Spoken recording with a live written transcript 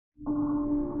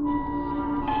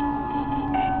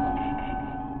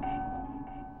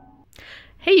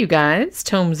Hey you guys,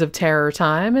 Tomes of Terror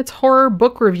time. It's horror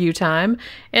book review time.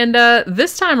 And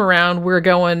this time around we're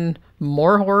going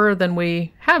more horror than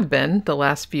we have been the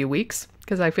last few weeks.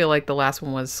 Because I feel like the last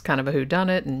one was kind of a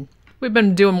whodunit and we've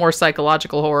been doing more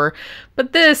psychological horror.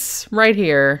 But this right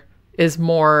here is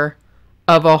more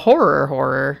of a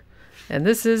horror. And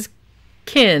this is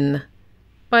Kin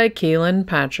by Kealan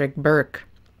Patrick Burke.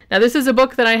 Now this is a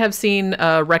book that I have seen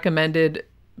recommended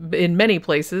in many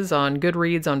places on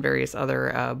Goodreads, on various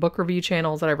other book review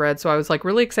channels that I've read. So I was like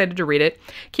really excited to read it.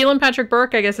 Kealan Patrick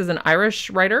Burke, I guess, is an Irish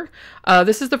writer.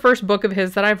 This is the first book of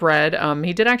his that I've read.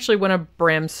 He did actually win a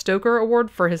Bram Stoker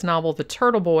Award for his novel The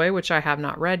Turtle Boy, which I have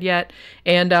not read yet.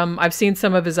 And I've seen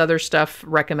some of his other stuff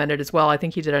recommended as well. I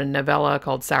think he did a novella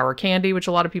called Sour Candy, which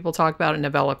a lot of people talk about, a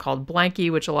novella called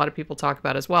Blanky, which a lot of people talk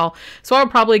about as well. So I'll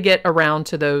probably get around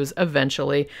to those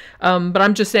eventually. But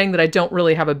I'm just saying that I don't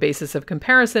really have a basis of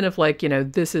comparison if, like, you know,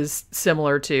 this is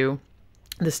similar to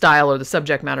the style or the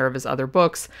subject matter of his other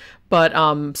books, but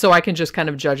so I can just kind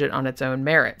of judge it on its own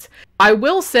merits. I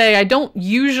will say I don't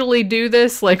usually do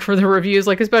this, like, for the reviews,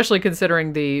 like, especially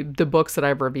considering the books that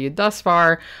I've reviewed thus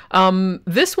far.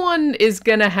 This one is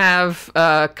gonna have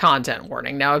a content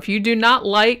warning. Now, if you do not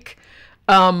like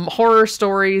horror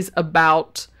stories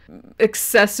about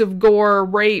excessive gore,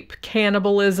 rape,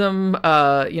 cannibalism,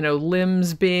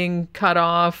 limbs being cut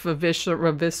off,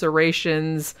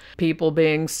 eviscerations, people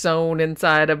being sewn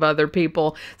inside of other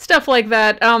people, stuff like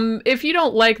that. If you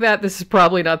don't like that, this is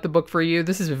probably not the book for you.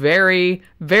 This is very,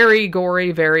 very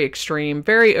gory, very extreme,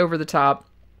 very over the top.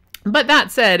 But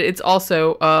that said, it's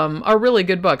also a really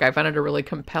good book. I found it a really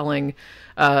compelling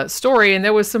story, and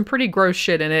there was some pretty gross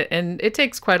shit in it, and it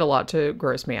takes quite a lot to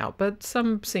gross me out, but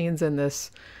some scenes in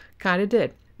this kind of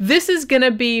did. This is going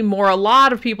to be more, a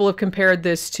lot of people have compared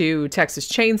this to Texas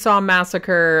Chainsaw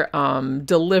Massacre,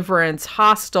 Deliverance,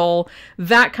 Hostel,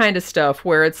 that kind of stuff,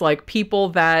 where it's like people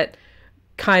that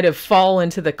kind of fall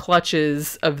into the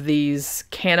clutches of these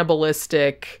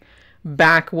cannibalistic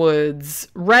backwoods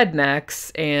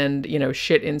rednecks and, you know,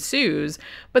 shit ensues.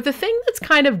 But the thing that's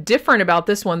kind of different about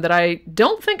this one that I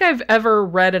don't think I've ever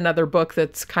read another book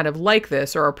that's kind of like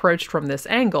this or approached from this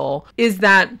angle is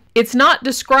that it's not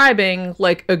describing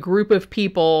like a group of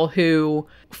people who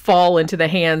fall into the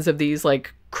hands of these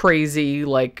like crazy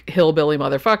like hillbilly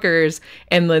motherfuckers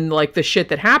and then like the shit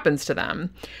that happens to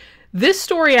them. This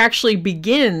story actually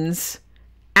begins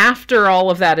after all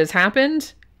of that has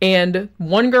happened, and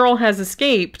one girl has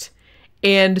escaped.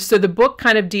 And so the book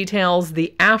kind of details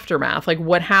the aftermath, like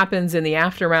what happens in the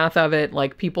aftermath of it,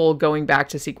 like people going back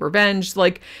to seek revenge,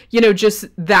 like, you know, just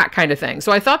that kind of thing.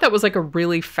 So I thought that was like a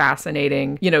really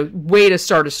fascinating, you know, way to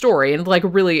start a story, and like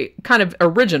really kind of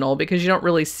original, because you don't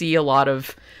really see a lot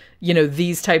of, you know,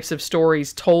 these types of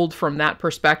stories told from that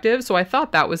perspective. So I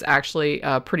thought that was actually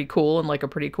pretty cool and like a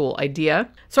pretty cool idea.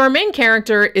 So our main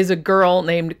character is a girl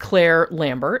named Claire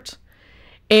Lambert.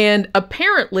 And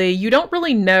apparently you don't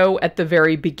really know at the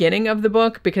very beginning of the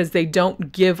book, because they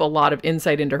don't give a lot of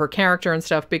insight into her character and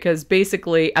stuff, because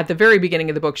basically at the very beginning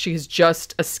of the book, she's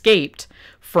just escaped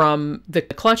from the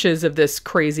clutches of this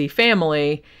crazy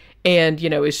family and, you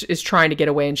know, is trying to get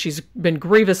away. And she's been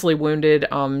grievously wounded.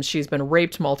 She's been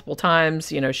raped multiple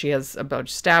times. You know, she has a bunch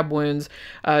of stab wounds.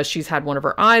 She's had one of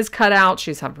her eyes cut out.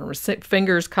 She's had her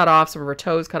fingers cut off, some of her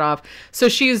toes cut off. So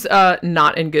she's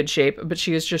not in good shape, but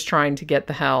she is just trying to get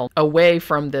the hell away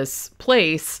from this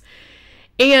place.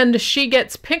 And she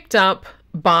gets picked up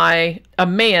by a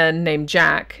man named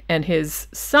Jack and his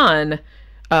son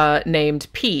named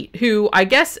Pete, who I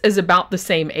guess is about the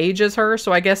same age as her.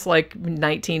 So I guess like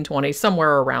 19, 20,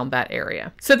 somewhere around that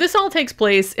area. So this all takes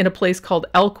place in a place called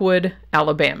Elkwood,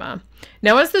 Alabama.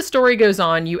 Now, as the story goes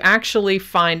on, you actually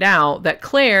find out that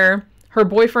Claire, her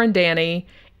boyfriend Danny,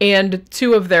 and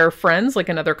two of their friends, like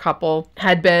another couple,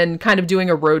 had been kind of doing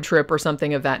a road trip or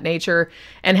something of that nature,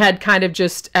 and had kind of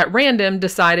just at random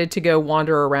decided to go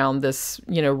wander around this,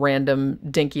 you know, random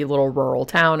dinky little rural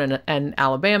town in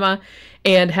Alabama,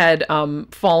 and had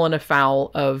fallen afoul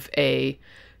of a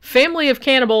family of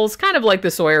cannibals, kind of like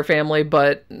the Sawyer family,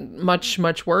 but much,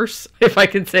 much worse, if I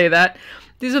can say that.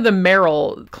 These are the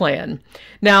Merrill clan.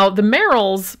 Now, the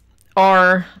Merrills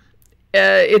are...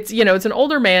 it's an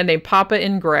older man named Papa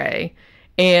in Gray,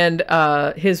 and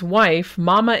his wife,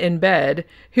 Mama in Bed,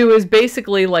 who is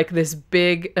basically like this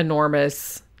big,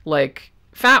 enormous, like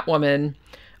fat woman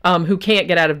who can't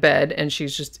get out of bed, and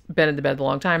she's just been in the bed a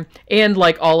long time, and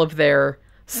like all of their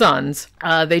sons.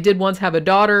 They did once have a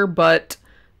daughter, but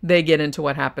they get into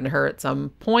what happened to her at some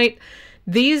point.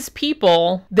 these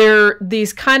people, they're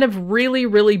these kind of really,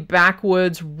 really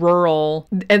backwoods, rural,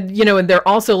 and, you know, and they're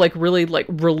also like really like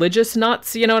religious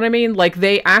nuts, you know what I mean? Like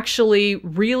they actually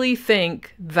really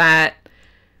think that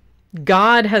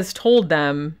God has told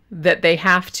them that they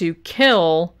have to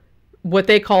kill what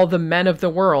they call the men of the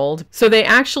world. So they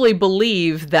actually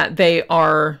believe that they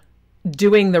are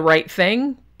doing the right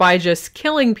thing by just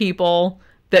killing people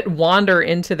that wander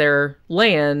into their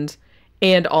land,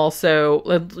 and also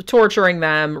torturing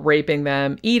them, raping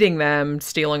them, eating them,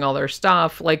 stealing all their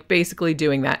stuff, like basically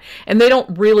doing that. And they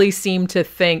don't really seem to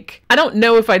think, I don't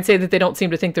know if I'd say that they don't seem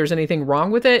to think there's anything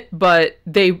wrong with it, but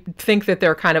they think that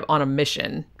they're kind of on a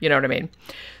mission. You know what I mean?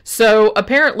 So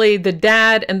apparently the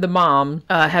dad and the mom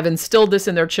have instilled this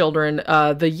in their children.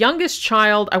 The youngest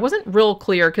child, I wasn't real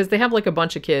clear because they have like a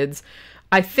bunch of kids.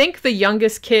 I think the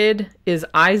youngest kid is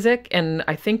Isaac, and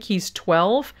I think he's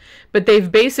 12, but they've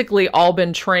basically all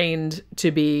been trained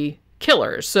to be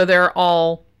killers. So they're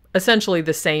all essentially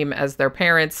the same as their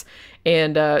parents,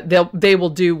 and they will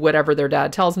do whatever their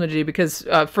dad tells them to do, because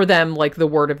for them, like, the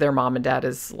word of their mom and dad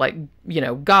is, like, you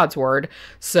know, God's word.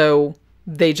 So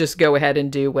they just go ahead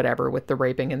and do whatever with the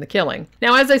raping and the killing.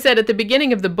 Now, as I said at the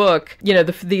beginning of the book, you know,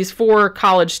 these 4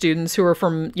 college students who are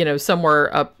from, you know,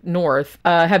 somewhere up north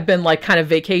have been like kind of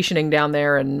vacationing down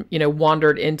there and, you know,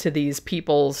 wandered into these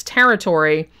people's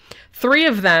territory. 3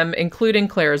 of them, including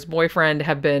Claire's boyfriend,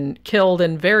 have been killed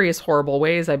in various horrible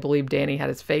ways. I believe Danny had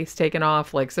his face taken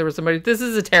off. Like, there was somebody, this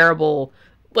is a terrible,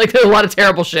 like, a lot of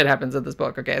terrible shit happens in this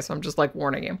book, okay? So I'm just, like,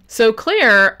 warning you. So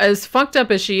Claire, as fucked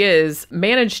up as she is,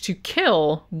 managed to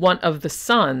kill one of the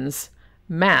sons,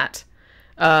 Matt,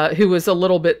 who was a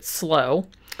little bit slow,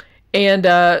 and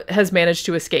has managed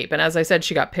to escape. And as I said,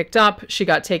 she got picked up. She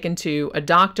got taken to a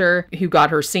doctor who got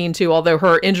her seen to, although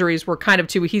her injuries were kind of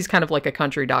too, he's kind of like a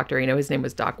country doctor. You know, his name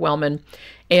was Doc Wellman.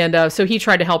 And so he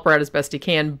tried to help her out as best he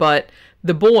can. But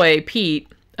the boy, Pete,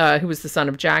 who was the son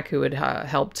of Jack, who had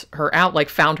helped her out, like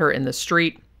found her in the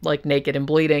street, like naked and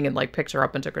bleeding, and like picked her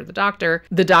up and took her to the doctor.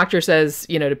 The doctor says,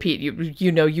 you know, to Pete,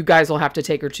 you know, you guys will have to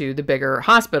take her to the bigger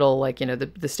hospital, like, you know,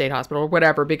 the state hospital or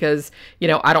whatever, because, you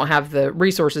know, I don't have the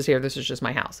resources here. This is just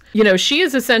my house. You know, she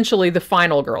is essentially the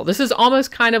final girl. This is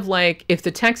almost kind of like if the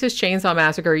Texas Chainsaw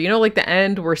Massacre, you know, like the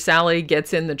end where Sally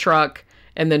gets in the truck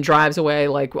and then drives away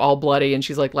like all bloody, and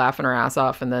she's like laughing her ass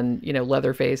off, and then, you know,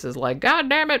 Leatherface is like, God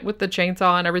damn it, with the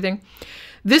chainsaw and everything.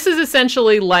 This is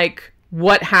essentially like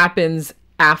what happens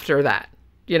after that.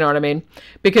 You know what I mean?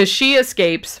 Because she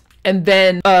escapes, and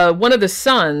then one of the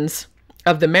sons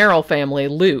of the Merrill family,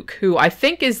 Luke, who I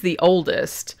think is the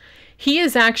oldest, he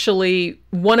is actually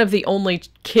one of the only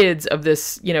kids of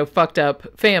this, you know, fucked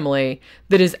up family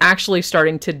that is actually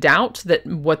starting to doubt that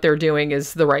what they're doing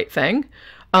is the right thing.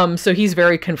 So he's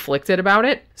very conflicted about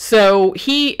it. So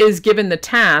he is given the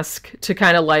task to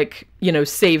kind of like, you know,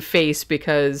 save face,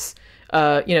 because,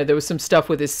 you know, there was some stuff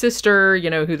with his sister, you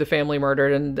know, who the family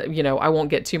murdered. And, you know, I won't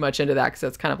get too much into that because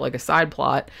that's kind of like a side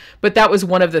plot. But that was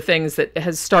one of the things that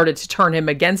has started to turn him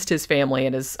against his family,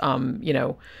 and has, you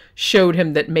know, showed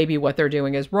him that maybe what they're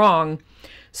doing is wrong.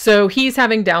 So he's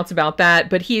having doubts about that,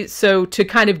 but so to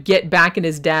kind of get back in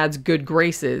his dad's good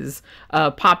graces,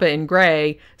 Papa in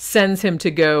Gray sends him to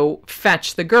go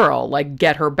fetch the girl, like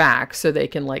get her back so they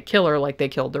can like kill her like they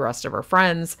killed the rest of her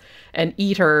friends, and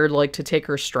eat her, like to take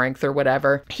her strength or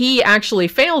whatever. He actually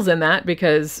fails in that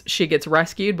because she gets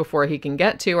rescued before he can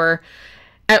get to her.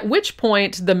 At which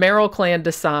point, the Merrill clan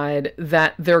decide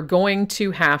that they're going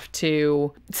to have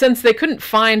to, since they couldn't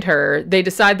find her, they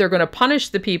decide they're going to punish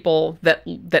the people that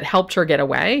helped her get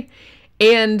away.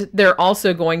 And they're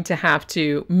also going to have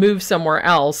to move somewhere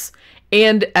else.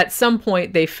 And at some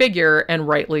point, they figure, and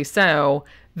rightly so,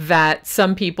 that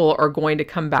some people are going to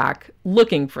come back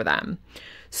looking for them.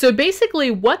 So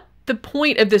basically, what the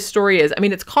point of this story is, I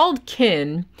mean, it's called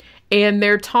Kin, and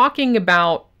they're talking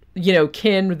about, you know,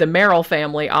 Kin, the Merrill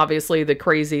family, obviously the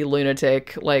crazy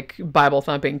lunatic, like Bible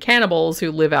thumping cannibals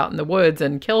who live out in the woods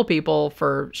and kill people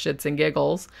for shits and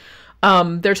giggles.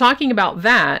 They're talking about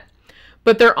that,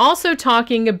 but they're also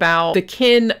talking about the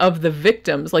kin of the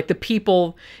victims, like the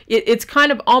people. It's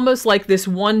kind of almost like this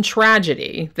one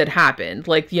tragedy that happened.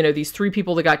 Like, you know, these 3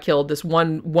 people that got killed, this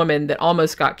one woman that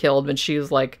almost got killed when she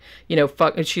was like, you know,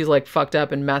 she's like fucked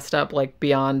up and messed up, like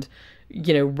beyond,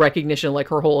 you know, recognition, like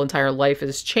her whole entire life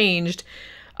has changed.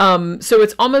 So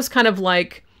it's almost kind of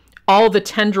like all the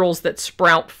tendrils that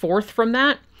sprout forth from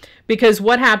that, because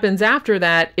what happens after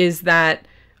that is that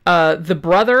The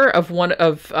brother of one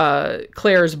of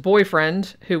Claire's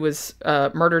boyfriend, who was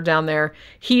murdered down there,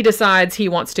 he decides he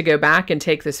wants to go back and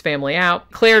take this family out.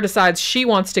 Claire decides she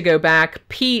wants to go back.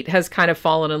 Pete has kind of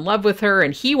fallen in love with her,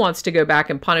 and he wants to go back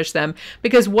and punish them,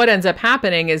 because what ends up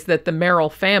happening is that the Merrill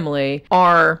family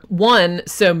are, one,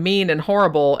 so mean and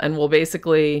horrible and will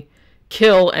basically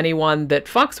kill anyone that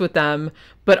fucks with them,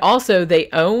 but also they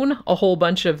own a whole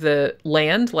bunch of the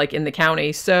land, like in the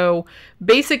county. So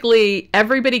basically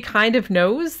everybody kind of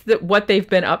knows that what they've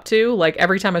been up to. Like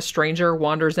every time a stranger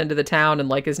wanders into the town and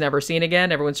like is never seen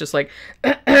again, everyone's just like,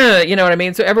 you know what I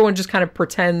mean? So everyone just kind of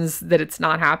pretends that it's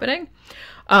not happening.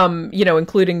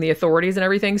 Including the authorities and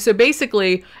everything. So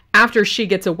basically, after she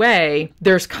gets away,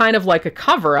 there's kind of like a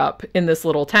cover up in this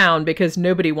little town because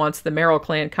nobody wants the Merrill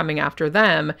clan coming after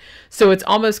them. So it's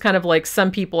almost kind of like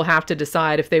some people have to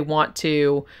decide if they want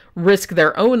to risk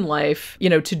their own life,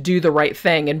 to do the right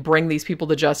thing and bring these people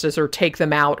to justice or take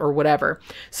them out or whatever.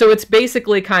 So it's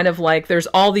basically kind of like there's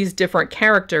all these different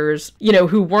characters,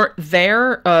 who weren't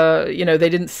there, they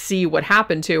didn't see what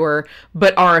happened to her,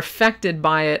 but are affected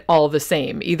by it all the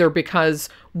same, either because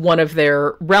one of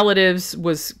their relatives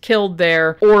was killed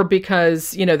there, or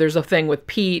because, there's a thing with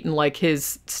Pete and like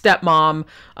his stepmom,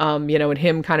 and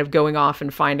him kind of going off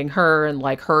and finding her and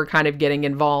like her kind of getting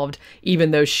involved,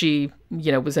 even though she,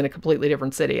 was in a completely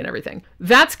different city and everything.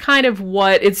 That's kind of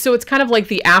what it's, so it's kind of like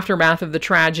the aftermath of the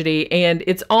tragedy. And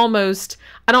it's almost,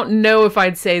 I don't know if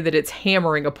I'd say that it's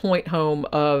hammering a point home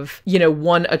of,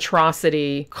 one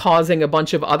atrocity causing a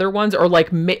bunch of other ones, or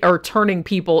like, or turning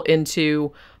people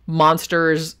into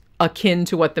monsters akin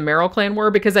to what the Merrill clan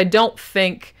were, because I don't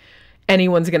think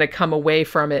anyone's going to come away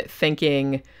from it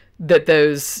thinking that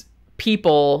those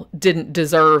people didn't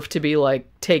deserve to be like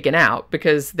taken out,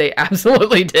 because they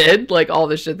absolutely did, like all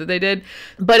the shit that they did.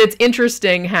 But it's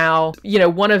interesting how,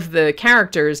 one of the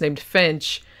characters named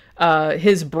Finch,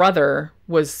 his brother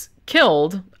was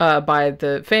killed by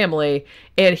the family,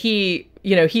 and he,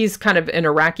 he's kind of an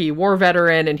Iraqi war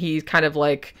veteran, and he kind of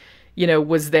like,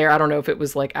 was there. I don't know if it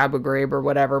was like Abu Ghraib or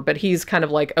whatever, but he's kind of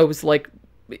like,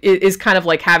 is kind of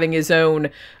like having his own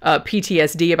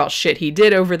PTSD about shit he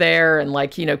did over there and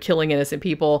like, killing innocent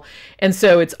people. And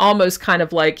so it's almost kind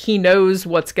of like he knows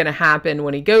what's going to happen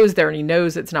when he goes there, and he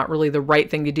knows it's not really the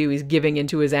right thing to do. He's giving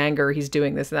into his anger. He's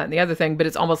doing this, that, and the other thing, but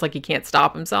it's almost like he can't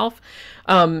stop himself.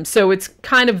 So it's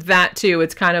kind of that too.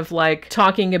 It's kind of like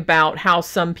talking about how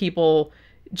some people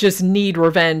just need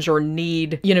revenge or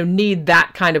need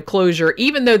that kind of closure,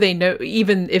 even though they know,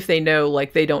 even if they know,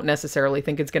 like they don't necessarily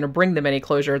think it's going to bring them any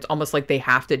closure. It's almost like they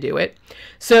have to do it.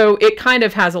 So it kind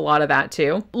of has a lot of that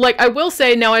too. Like I will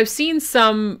say now, I've seen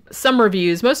some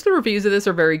reviews. Most of the reviews of this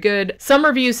are very good. Some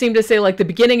reviews seem to say like the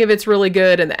beginning of it's really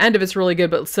good and the end of it's really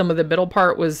good, but some of the middle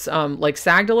part was like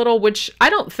sagged a little, which I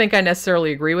don't think I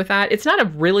necessarily agree with that. It's not a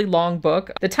really long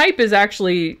book. The type is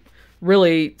actually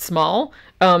really small.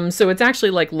 So it's actually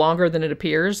like longer than it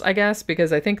appears, I guess,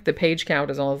 because I think the page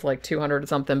count is almost like 200 or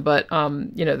something. But,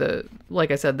 like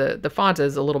I said, the font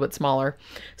is a little bit smaller.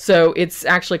 So it's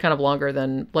actually kind of longer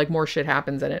than, like, more shit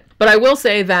happens in it. But I will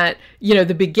say that,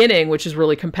 the beginning, which is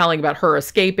really compelling about her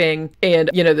escaping and,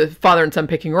 the father and son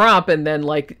picking her up, and then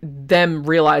like them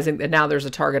realizing that now there's a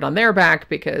target on their back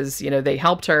because, they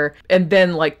helped her. And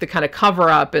then like the kind of cover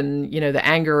up and, the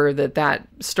anger that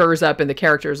stirs up in the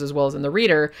characters as well as in the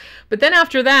reader. But then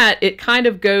after that, it kind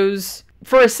of goes,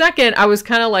 for a second, I was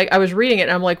kind of like, I was reading it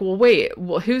and I'm like, well, wait,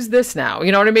 who's this now?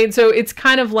 You know what I mean? So it's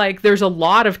kind of like, there's a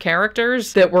lot of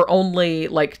characters that were only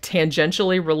like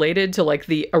tangentially related to like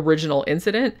the original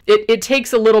incident. It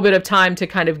takes a little bit of time to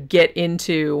kind of get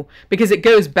into, because it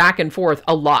goes back and forth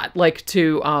a lot, like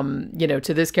to,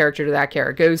 to this character, to that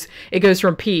character. It goes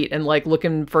from Pete and like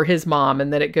looking for his mom.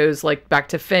 And then it goes like back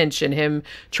to Finch and him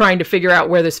trying to figure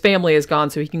out where this family has gone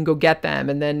so he can go get them.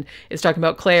 And then it's talking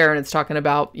about Claire and it's talking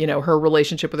about, her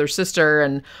relationship with her sister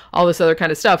and all this other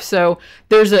kind of stuff. So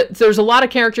there's a lot of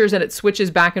characters and it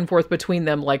switches back and forth between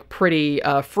them like pretty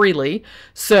freely.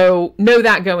 So know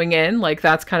that going in, like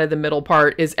that's kind of the middle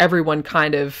part, is everyone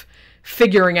kind of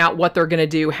figuring out what they're going to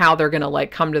do, how they're going to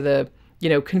like come to the,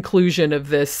 conclusion of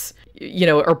this,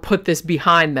 or put this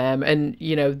behind them and,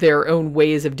 their own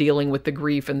ways of dealing with the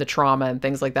grief and the trauma and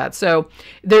things like that. So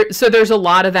there's a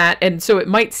lot of that. And so it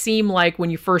might seem like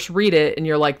when you first read it and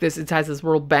you're like, it has this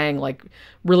real bang, like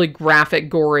really graphic,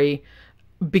 gory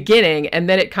beginning. And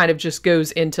then it kind of just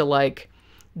goes into like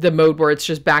the mode where it's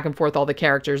just back and forth all the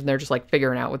characters and they're just like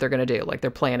figuring out what they're going to do, like they're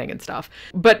planning and stuff.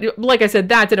 But like I said,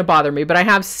 that didn't bother me, but I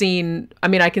have seen, I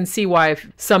mean, I can see why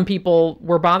some people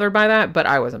were bothered by that, but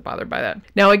I wasn't bothered by that.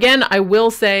 Now, again, I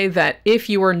will say that if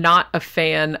you are not a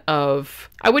fan of,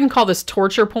 I wouldn't call this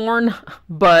torture porn,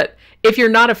 but if you're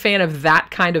not a fan of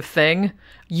that kind of thing,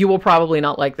 you will probably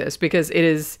not like this, because it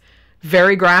is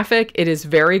very graphic. It is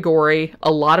very gory.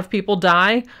 A lot of people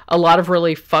die. A lot of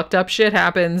really fucked up shit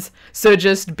happens. So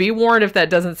just be warned if that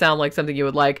doesn't sound like something you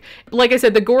would like. Like I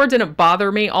said, the gore didn't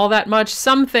bother me all that much.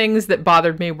 Some things that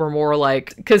bothered me were more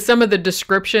like, because some of the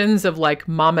descriptions of like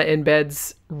Mama in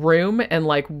bed's room and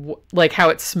like how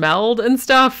it smelled and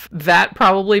stuff, that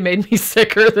probably made me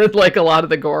sicker than like a lot of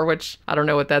the gore, which I don't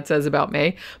know what that says about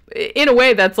me. In a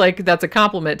way, that's a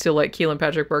compliment to like Kealan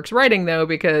Patrick Burke's writing, though,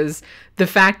 because the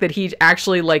fact that he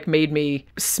actually like made me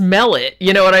smell it,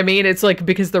 you know what I mean? It's like,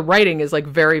 because the writing is like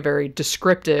very, very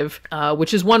descriptive,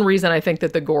 which is one reason I think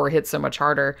that the gore hits so much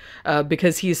harder,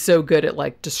 because he's so good at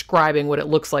like describing what it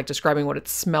looks like, describing what it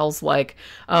smells like,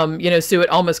 you know, so it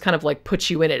almost kind of like puts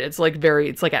you in it. It's like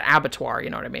it's like an abattoir, you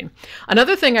know what I mean?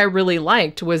 Another thing I really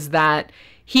liked was that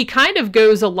he kind of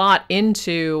goes a lot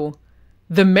into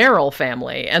the Merrill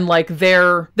family, and like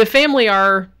the family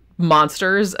are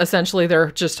monsters. Essentially,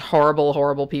 they're just horrible,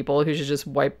 horrible people who should just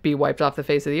be wiped off the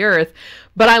face of the earth.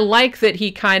 But I like that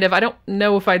he kind of, I don't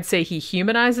know if I'd say he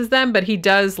humanizes them, but he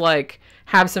does like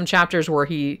have some chapters where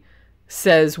he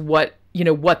says what, you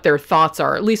know, what their thoughts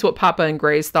are, at least what Papa and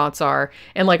Gray's thoughts are.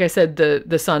 And like I said,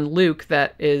 the son Luke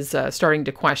that is starting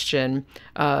to question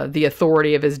the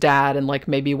authority of his dad and like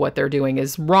maybe what they're doing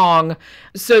is wrong.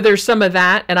 So there's some of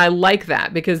that, and I like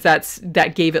that because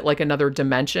that gave it like another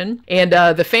dimension. And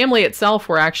the family itself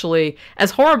were actually,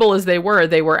 as horrible as they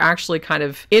were actually kind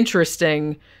of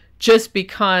interesting, just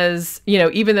because, you know,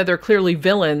 even though they're clearly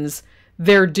villains,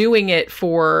 they're doing it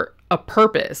for a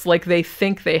purpose. Like they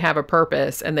think they have a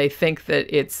purpose and they think that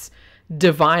it's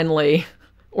divinely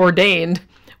ordained,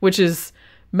 which is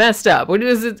messed up.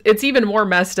 It's even more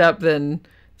messed up than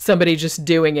somebody just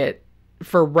doing it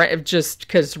for just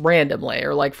because randomly,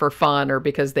 or like for fun, or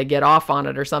because they get off on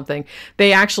it or something.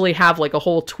 They actually have like a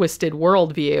whole twisted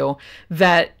worldview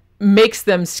that makes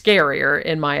them scarier,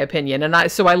 in my opinion. And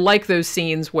so I like those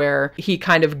scenes where he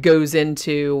kind of goes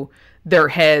into their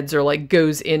heads, or like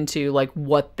goes into like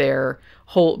what their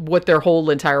whole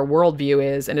entire worldview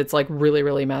is, and it's like really,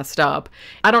 really messed up.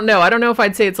 I don't know if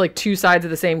I'd say it's like two sides of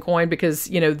the same coin, because,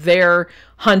 you know, they're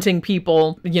hunting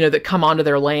people, you know, that come onto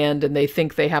their land and they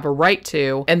think they have a right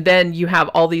to, and then you have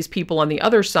all these people on the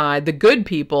other side, the good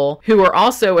people, who are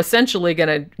also essentially going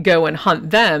to go and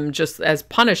hunt them just as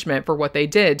punishment for what they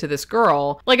did to this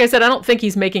girl. Like I said, I don't think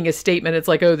he's making a statement. It's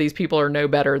like, oh, these people are no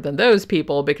better than those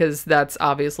people, because that's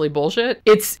obviously bullshit.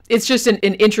 It's just an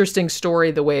interesting story,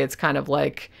 the way it's kind of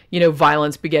like, you know,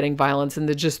 violence begetting violence,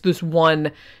 and just this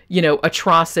one, you know,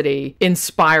 atrocity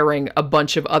inspiring a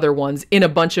bunch of other ones in a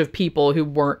bunch of people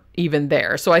who weren't even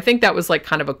there. So I think that was like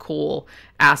kind of a cool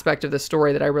aspect of the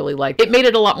story that I really liked. It made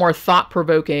it a lot more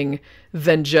thought-provoking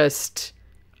than just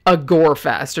a gore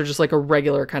fest, or just like a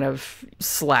regular kind of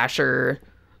slasher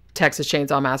Texas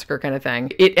Chainsaw Massacre kind of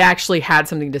thing. It actually had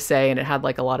something to say, and it had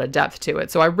like a lot of depth to it.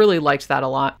 So I really liked that a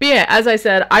lot. But yeah, as I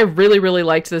said, I really, really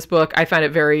liked this book. I found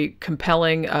it very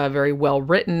compelling, very well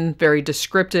written, very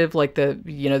descriptive. Like the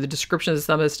descriptions of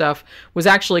some of the stuff was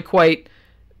actually quite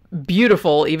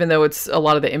beautiful, even though a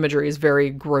lot of the imagery is very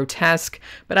grotesque.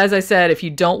 But as I said, if you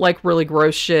don't like really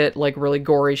gross shit, like really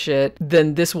gory shit,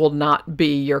 then this will not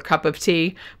be your cup of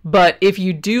tea. But if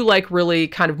you do like really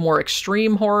kind of more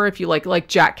extreme horror, if you like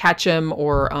Jack Ketchum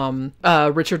or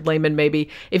Richard Lehman, maybe,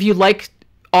 if you like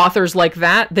authors like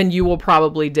that, then you will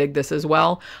probably dig this as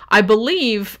well. I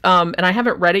believe, and I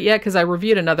haven't read it yet because I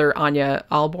reviewed another Anya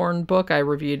Alborn book. I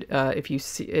reviewed If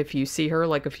You See Her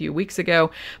like a few weeks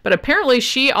ago, but apparently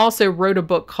she also wrote a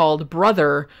book called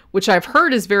Brother, which I've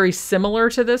heard is very similar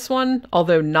to this one,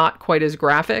 although not quite as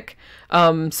graphic.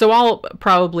 So I'll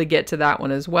probably get to that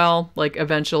one as well, like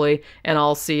eventually, and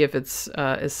I'll see if it's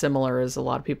as similar as a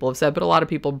lot of people have said, but a lot of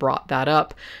people brought that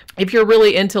up. If you're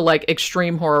really into like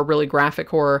extreme horror, really graphic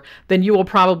horror, then you will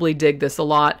probably dig this a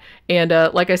lot. And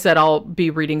like I said, I'll be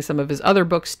reading some of his other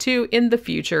books too in the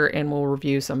future, and we'll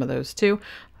review some of those too.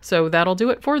 So that'll do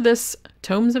it for this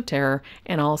Tomes of Terror,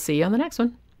 and I'll see you on the next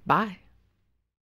one. Bye.